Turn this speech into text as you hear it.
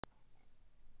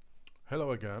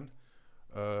Hello again.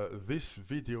 This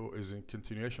video is in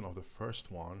continuation of the first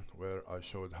one where I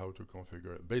showed how to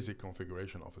configure basic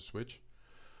configuration of a switch.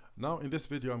 Now in this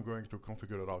video I'm going to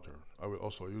configure a router. I will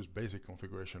also use basic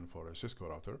configuration for a Cisco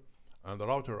router, and the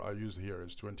router I use here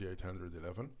is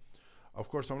 2811. Of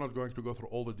course I'm not going to go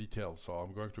through all the details, so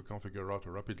I'm going to configure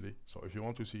router rapidly. So if you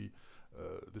want to see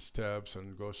the steps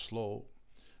and go slow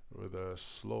with a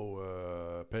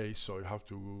slow pace, so you have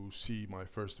to see my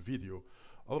first video.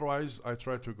 Otherwise, I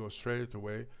try to go straight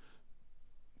away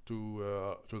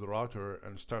to the router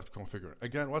and start configuring.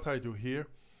 Again, what I do here,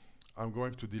 I'm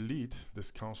going to delete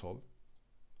this console,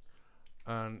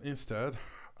 and instead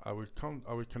I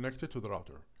will connect it to the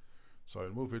router. So I'll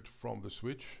move it from the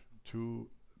switch to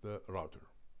the router.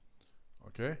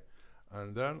 Okay,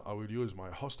 and then I will use my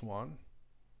host one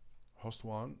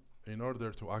in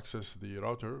order to access the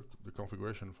router, the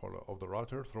configuration of the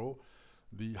router through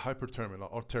the hyper terminal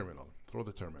or terminal, through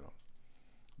the terminal.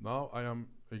 Now I am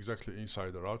exactly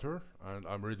inside the router and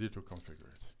I'm ready to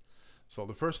configure it. So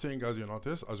the first thing, as you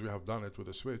notice, as we have done it with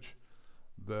the switch,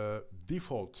 the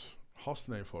default host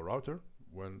name for router,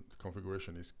 when the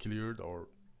configuration is cleared or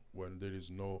when there is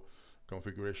no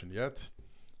configuration yet,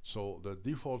 so the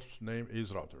default name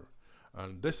is router.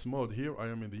 And this mode here, I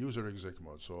am in the user exec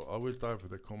mode, so I will type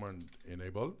the command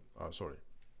enable.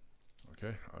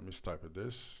 Okay, I mistyped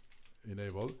this.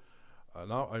 Enable.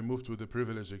 Now I move to the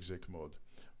privilege exec mode.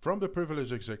 From the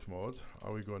privilege exec mode, I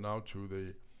will go now to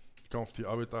the conft.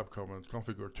 I will type command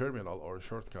configure terminal, or a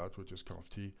shortcut which is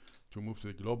conft, to move to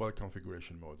the global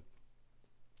configuration mode.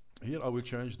 Here I will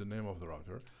change the name of the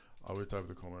router. I will type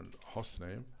the command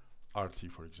hostname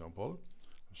RT, for example.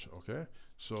 Okay,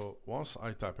 so once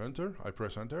I type enter, I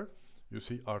press enter, you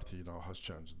see RT now has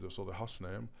changed. So the host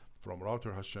name from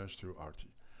router has changed to RT.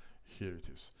 Here it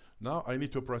is. Now I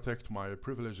need to protect my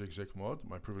privilege exec mode,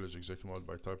 by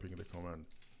typing the command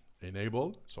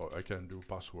enable, so I can do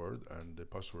password, and the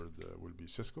password will be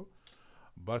Cisco.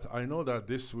 But I know that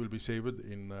this will be saved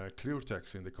in clear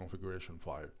text in the configuration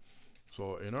file.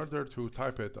 So in order to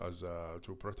type it as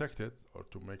to protect it, or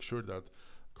to make sure that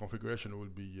configuration will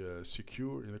be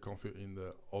secure in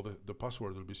the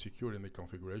password will be secure in the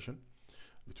configuration,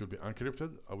 it will be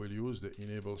encrypted. I will use the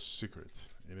enable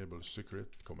secret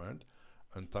command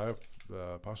and type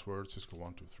the password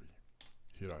Cisco123.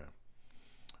 Here I am.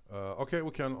 Okay,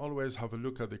 we can always have a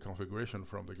look at the configuration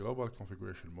from the global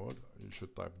configuration mode. You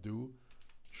should type do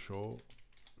show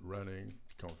running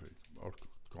config or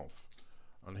conf,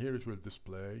 and here it will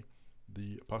display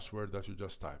the password that you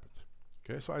just typed.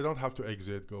 Okay, so I don't have to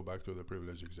exit, go back to the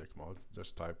privilege exec mode,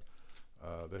 just type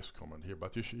this command here,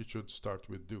 but it should start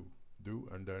with do,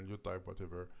 and then you type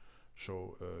whatever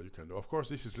show you can do. Of course,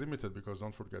 this is limited because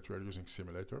don't forget we are using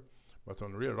simulator, but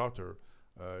on real router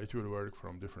it will work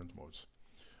from different modes.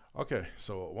 Okay,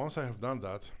 so once I have done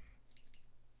that,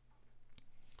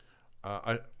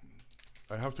 I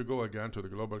have to go again to the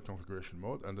global configuration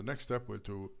mode, and the next step will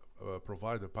to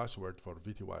provide a password for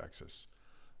VTY access,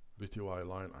 VTY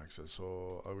line access.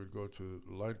 So I will go to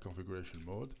line configuration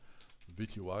mode,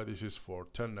 VTY. This is for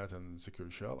Telnet and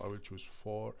Secure Shell. I will choose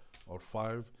 4 or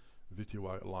 5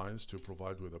 VTY lines to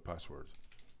provide with a password.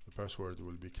 The password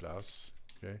will be class,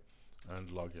 okay, and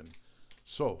login.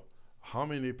 So how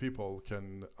many people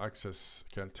can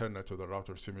Telnet to the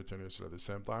router simultaneously at the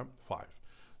same time? 5.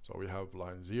 So we have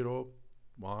line 0,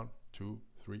 1, 2,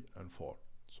 3, and 4.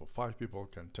 So 5 people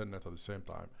can Telnet at the same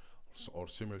time or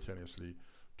simultaneously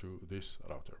to this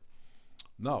router.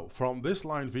 Now from this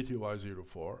line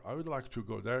VTY04, I would like to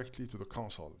go directly to the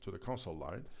console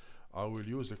line. I will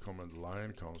use the command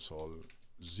line console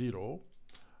 0,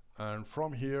 and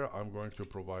from here I'm going to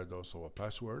provide also a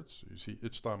password. So you see,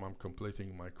 each time I'm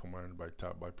completing my command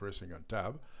by pressing on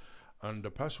tab, and the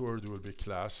password will be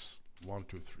class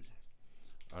 123,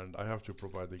 and I have to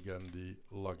provide again the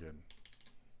login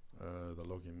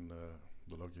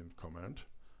command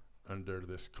under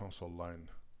this console line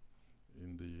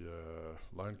in the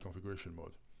line configuration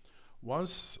mode.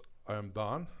 Once I am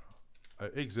done, I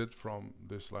exit from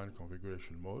this line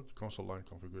configuration mode, console line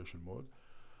configuration mode.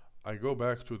 I go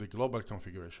back to the global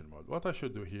configuration mode. What I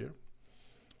should do here,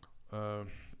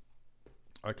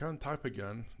 I can type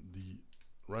again the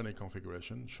running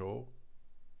configuration, show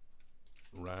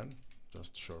run,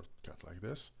 just shortcut like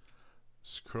this,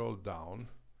 scroll down,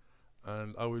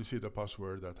 and I will see the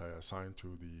password that I assigned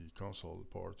to the console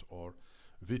port or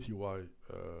VTY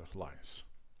lines.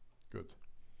 Good.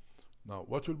 Now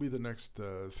what will be the next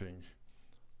thing?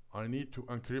 I need to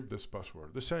encrypt this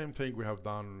password. The same thing we have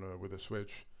done with the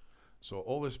switch. So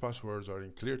all these passwords are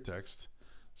in clear text,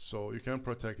 so you can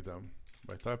protect them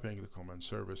by typing the command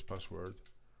service password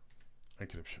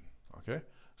encryption. Okay,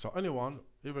 so anyone,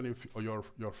 even if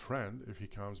your friend, if he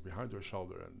comes behind your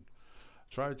shoulder and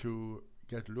try to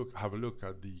have a look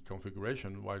at the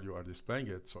configuration while you are displaying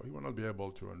it, so he will not be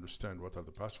able to understand what are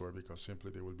the password, because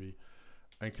simply they will be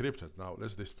encrypted. Now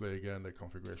let's display again the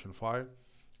configuration file.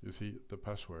 You see the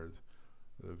password,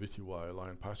 the VTY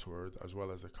line password as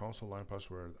well as the console line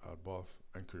password are both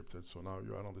encrypted, so now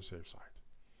you are on the safe side.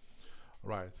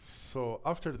 Right, so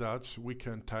after that we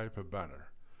can type a banner.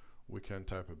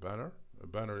 A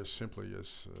banner is simply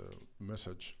a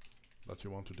message that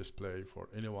you want to display for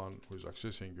anyone who is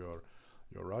accessing your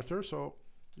router. So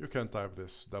you can type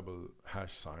this double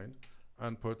hash sign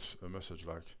and put a message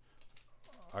like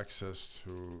access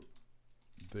to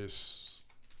this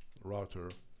router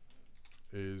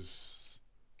is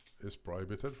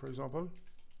prohibited, for example,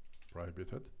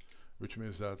 prohibited, which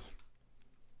means that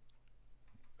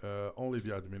only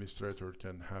the administrator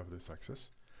can have this access.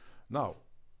 Now,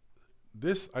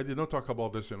 this, I did not talk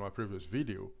about this in my previous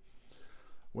video.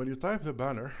 When you type the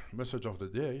banner message of the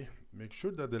day, make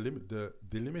sure that the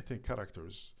delimiting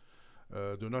characters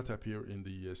do not appear in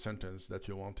the sentence that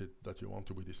you want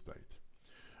to be displayed.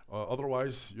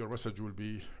 Otherwise, your message will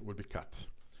be cut.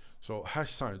 So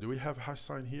hash sign. Do we have hash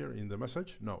sign here in the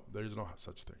message? No, there is no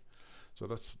such thing. So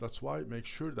that's why make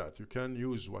sure that you can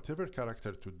use whatever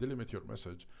character to delimit your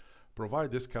message,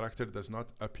 provided this character does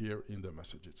not appear in the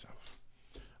message itself.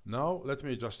 Now let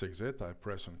me just exit. I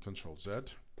press on Control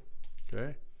Z.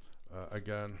 Okay.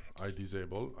 Again, I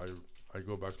disable. I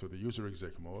go back to the user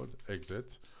exec mode.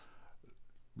 Exit.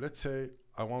 Let's say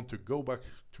I want to go back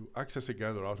to access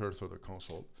again the router through the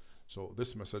console. So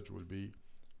this message will be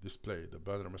displayed. The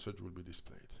banner message will be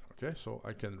displayed. Okay. So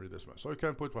I can read this message. So you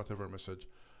can put whatever message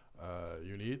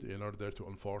you need in order to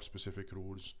enforce specific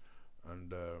rules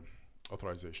and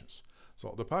authorizations.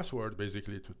 So the password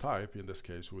basically to type in this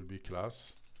case will be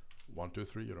class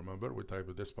 123. You remember we type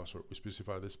this password, we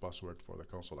specify this password for the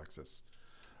console access.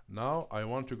 Now I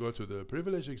want to go to the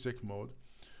privilege exec mode.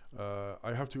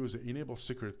 I have to use the enable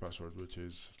secret password, which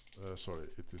is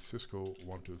it is Cisco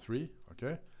 123.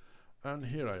 Okay, and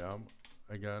here I am.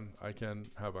 Again, I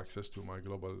can have access to my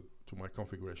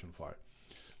configuration file.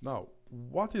 Now,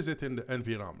 what is it in the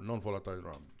NVRAM, non-volatile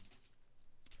RAM?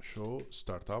 Show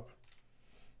startup.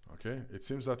 Okay, it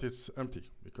seems that it's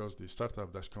empty because the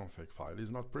startup-config file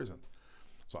is not present.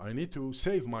 So I need to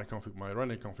save my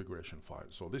running configuration file.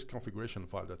 So this configuration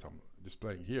file that I'm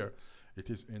displaying here, it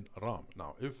is in RAM.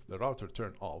 Now, if the router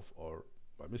turned off or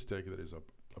by mistake there is a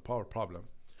power problem,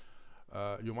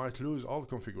 you might lose all the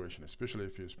configuration, especially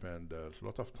if you spend a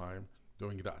lot of time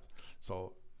doing that.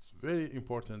 So it's very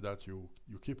important that you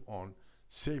keep on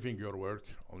saving your work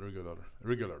on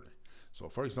regularly. So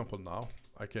for example, now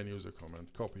I can use the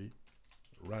command copy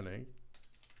running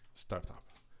startup,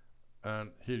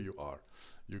 and here you are.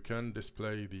 You can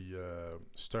display the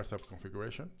startup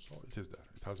configuration. So it is there.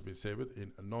 It has been saved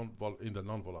in the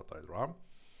non-volatile RAM.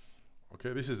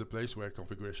 Okay, this is the place where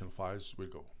configuration files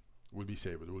will be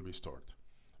saved, will be stored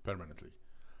permanently.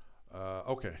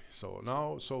 Okay, so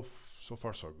now so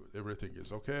far so good. Everything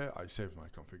is okay. I saved my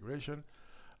configuration.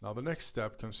 Now the next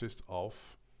step consists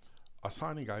of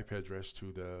assigning IP address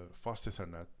to the fast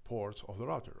Ethernet ports of the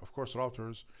router. Of course,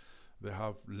 routers, they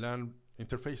have LAN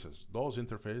interfaces. Those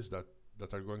interfaces that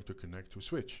are going to connect to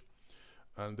switch.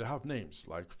 And they have names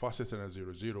like fast Ethernet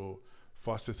 00,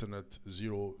 fast Ethernet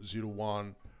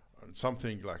 001, and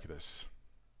something like this.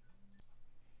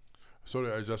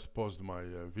 Sorry, I just paused my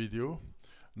video.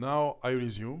 Now I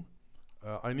resume.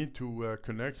 I need to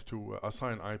connect to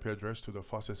assign IP address to the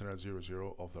fast Ethernet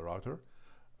 00 of the router.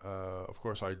 Of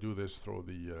course, I do this through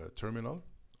the terminal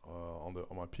on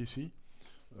my PC.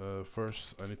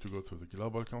 First, I need to go to the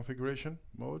global configuration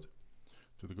mode,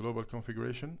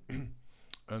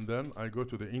 and then I go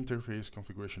to the interface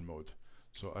configuration mode.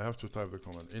 So I have to type the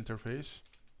command interface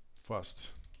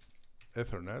fast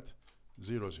Ethernet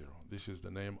 00. This is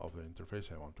the name of the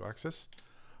interface I want to access.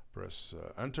 Press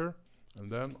enter,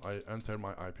 and then I enter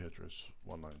my IP address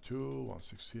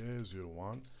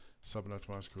 192.168.0.1. Subnet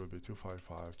mask will be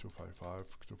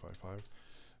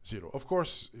 255.255.255.0. Of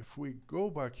course, if we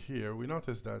go back here, we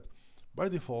notice that by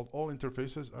default all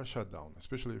interfaces are shut down,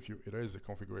 especially if you erase the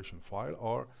configuration file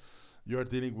or you are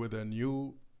dealing with a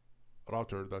new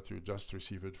router that you just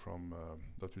received from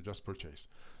that you just purchased.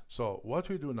 So what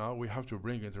we do now, we have to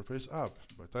bring interface up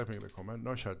by typing the command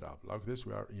no shutdown. Like this,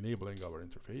 we are enabling our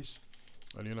interface,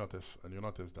 and you notice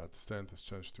that stand has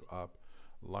changed to up,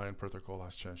 line protocol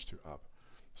has changed to up.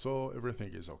 So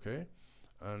everything is okay.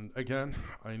 And again,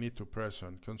 I need to press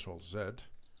on Control Z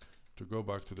to go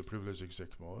back to the privilege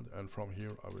exec mode, and from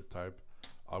here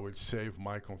I will save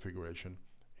my configuration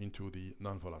into the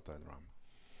non-volatile RAM.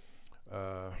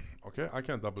 Okay, I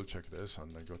can double check this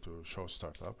and I go to show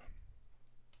startup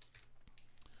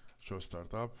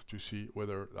to see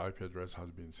whether the IP address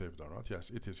has been saved or not. Yes,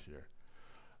 it is here.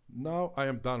 Now I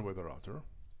am done with the router.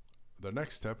 The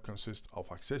next step consists of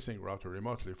accessing router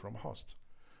remotely from host.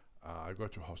 I go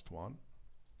to host 1.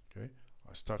 Okay,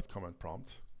 I start command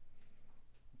prompt.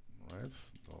 Right,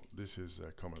 so this is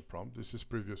a command prompt. This is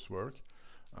previous work.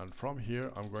 And from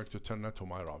here, I'm going to telnet to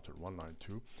my router,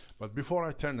 192. But before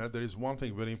I telnet, there is one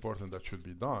thing very important that should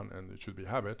be done, and it should be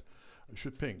habit. You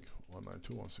should ping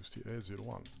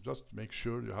 192.168.0.1. Just make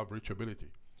sure you have reachability,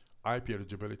 IP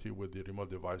reachability with the remote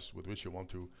device with which you want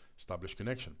to establish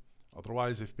connection.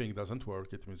 Otherwise, if ping doesn't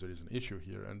work, it means there is an issue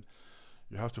here, and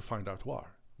you have to find out why.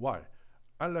 Why?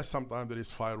 Unless sometimes there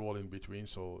is firewall in between,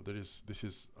 so this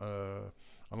is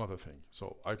another thing.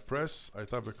 So I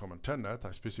type the command telnet,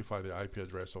 I specify the IP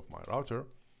address of my router,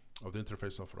 of the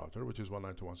interface of router, which is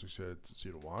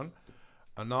 192.168.0.1,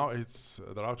 and now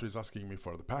the router is asking me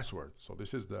for the password. So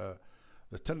this is the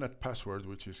telnet password,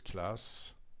 which is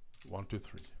class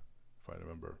 123, if I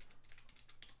remember,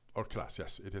 or class.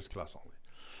 Yes, it is class only.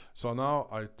 So now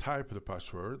I type the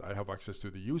password. I have access to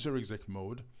the user exec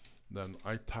mode. Then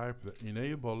I type the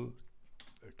enable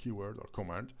keyword or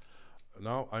command.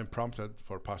 Now I'm prompted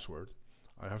for password.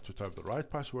 I have to type the right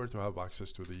password to have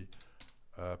access to the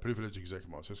privilege exec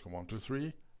mode, Cisco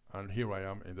 123, and here I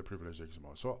am in the privilege exec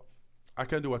mode. So I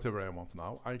can do whatever I want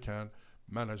now. I can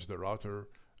manage the router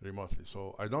remotely.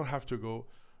 So I don't have to go,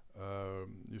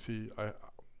 you see, I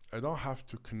don't have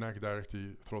to connect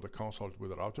directly through the console with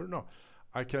the router. No,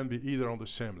 I can be either on the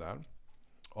same LAN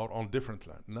or on different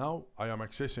LAN. Now I am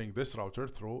accessing this router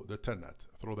through the telnet,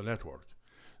 through the network.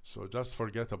 So just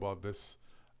forget about this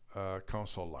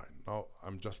console line. Now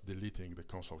I'm just deleting the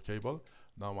console cable.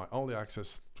 Now my only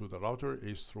access to the router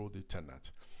is through the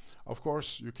telnet. Of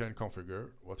course, you can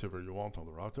configure whatever you want on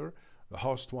the router. The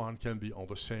host one can be on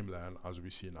the same LAN as we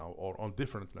see now, or on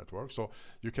different networks. So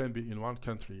you can be in one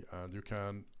country and you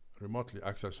can remotely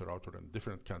access a router in a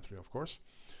different country, of course.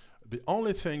 The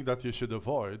only thing that you should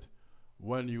avoid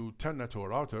when you telnet to a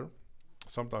router,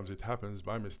 sometimes it happens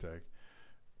by mistake,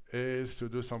 is to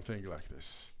do something like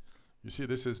this. You see,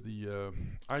 this is the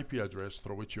IP address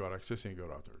through which you are accessing your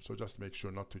router. So just make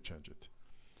sure not to change it.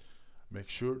 Make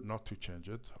sure not to change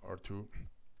it or to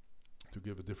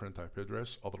give a different IP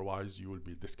address. Otherwise, you will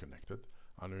be disconnected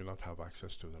and you will not have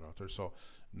access to the router. So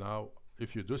now,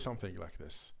 if you do something like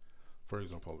this, for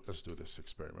example, let's do this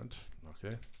experiment.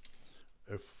 Okay,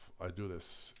 if I do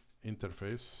this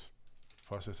interface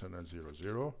Ethernet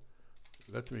 00,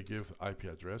 let me give IP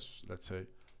address. Let's say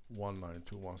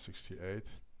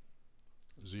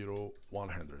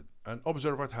 192.168.0.100, and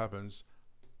observe what happens.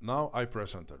 Now I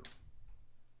press enter.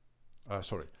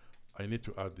 Sorry, I need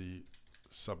to add the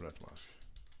subnet mask.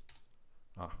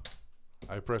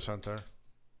 I press enter.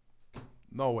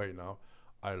 No way, now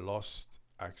I lost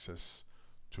access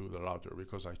to the router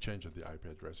because I changed the IP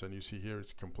address, and you see here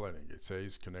it's complaining. It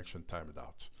says connection timed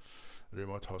out,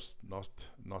 remote host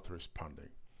not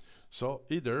responding. So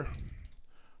either,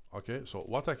 okay, so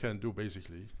what I can do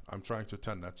basically, I'm trying to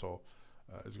telnet, so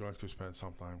it's going to spend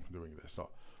some time doing this.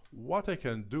 So what I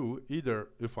can do, either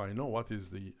if I know what is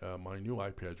the my new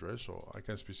IP address, so I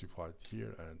can specify it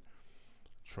here and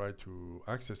try to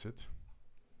access it.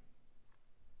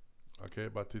 Okay,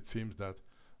 but it seems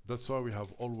that's why we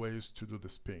have always to do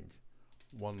this ping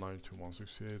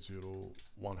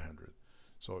 192.168.0.100.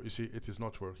 So you see, it is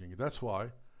not working. That's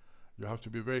why you have to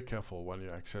be very careful when you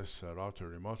access a router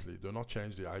remotely. Do not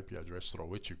change the IP address through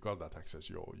which you got that access.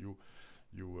 You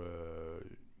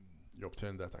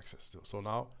obtain that access. So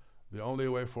now the only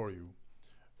way for you,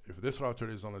 if this router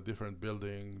is on a different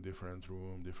building, different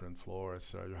room, different floor,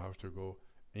 etc., you have to go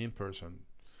in person,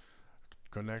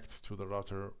 connect to the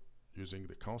router using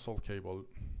the console cable.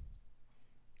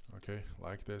 Okay,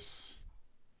 like this.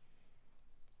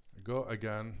 Go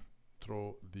again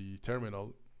through the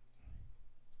terminal,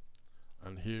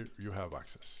 and here you have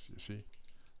access. You see,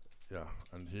 yeah,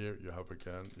 and here you have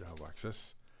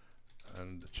access,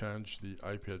 and change the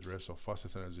IP address of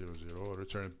Ethernet 00,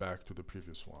 return it back to the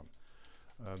previous one.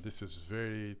 This is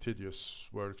very tedious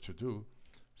work to do,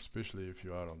 especially if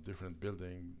you are on different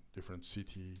building, different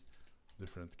city,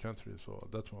 different countries. So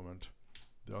at that moment,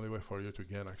 the only way for you to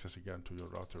gain access again to your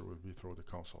router will be through the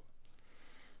console.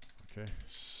 Okay,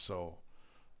 so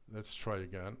let's try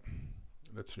again.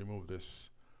 Let's remove this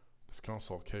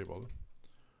console cable.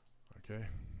 Okay,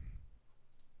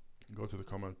 go to the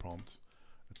command prompt,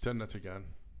 telnet again.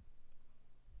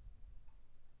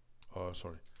 Oh,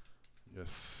 sorry. Yes,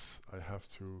 I have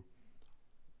to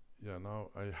yeah, now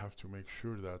I have to make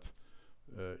sure that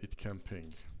it can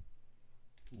ping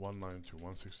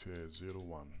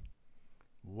 192.168.0.1.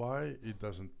 Why it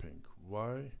doesn't ping?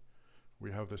 Why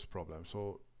we have this problem?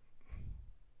 So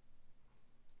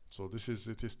this is,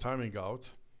 it is timing out.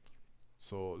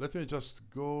 So let me just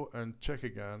go and check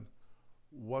again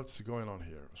what's going on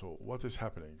here. So what is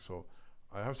happening? So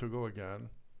I have to go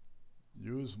again,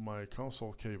 use my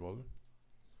console cable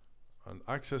and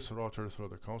access router through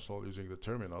the console using the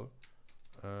terminal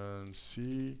and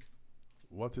see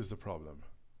what is the problem.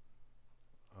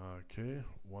 Okay,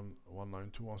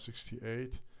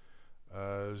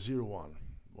 192.168.0.1.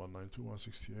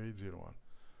 192.168.0.1.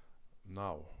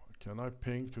 Now, can I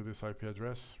ping to this IP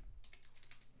address?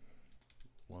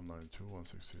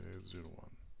 192.168.0.1.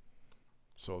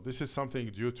 So this is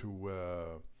something due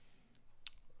to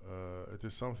it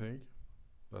is something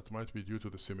that might be due to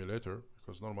the simulator,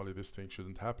 because normally this thing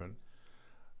shouldn't happen.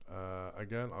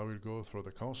 Again, I will go through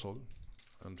the console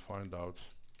and find out.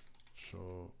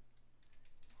 Show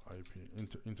IP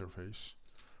interface,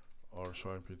 or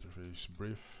show IP interface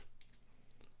brief.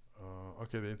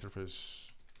 Okay, the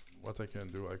interface. What I can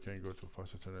do, I can go to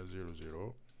fast Ethernet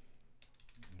 00,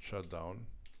 shut down,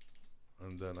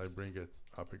 and then I bring it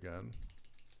up again.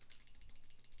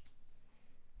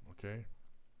 Okay,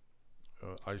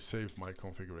 I save my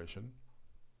configuration.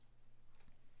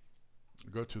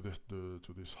 Go to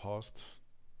to this host,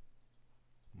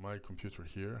 my computer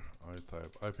here. I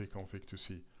type ipconfig to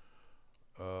see.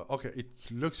 Okay,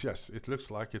 it looks, yes, it looks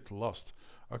like it lost.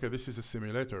 Okay, this is a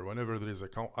simulator. Whenever there is a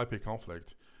IP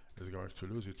conflict, it's going to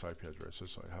lose its IP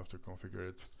addresses. So I have to configure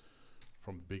it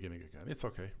from the beginning again. It's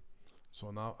okay.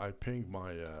 So now I ping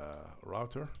my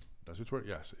router. Does it work?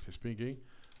 Yes, it is pinging.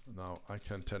 Now I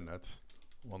can telnet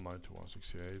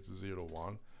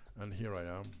 192.168.0.1, and here I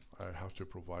am. I have to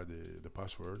provide the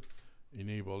password,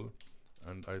 enable,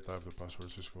 and I type the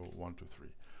password Cisco 123.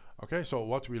 Okay, so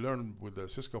what we learned with the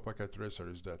Cisco packet tracer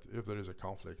is that if there is a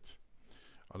conflict,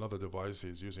 another device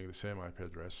is using the same IP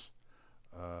address,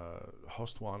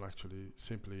 host 1 actually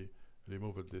simply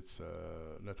removed its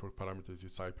network parameters,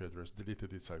 its IP address,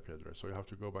 deleted its IP address. So you have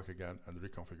to go back again and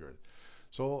reconfigure it.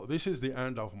 So this is the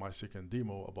end of my second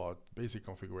demo about basic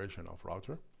configuration of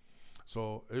router.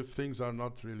 So if things are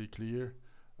not really clear,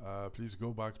 please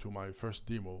go back to my first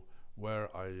demo, where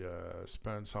I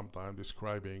spent some time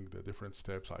describing the different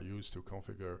steps I use to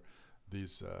configure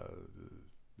these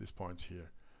points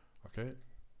here. Okay,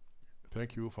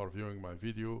 thank you for viewing my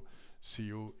video. See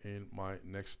you in my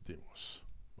next demos.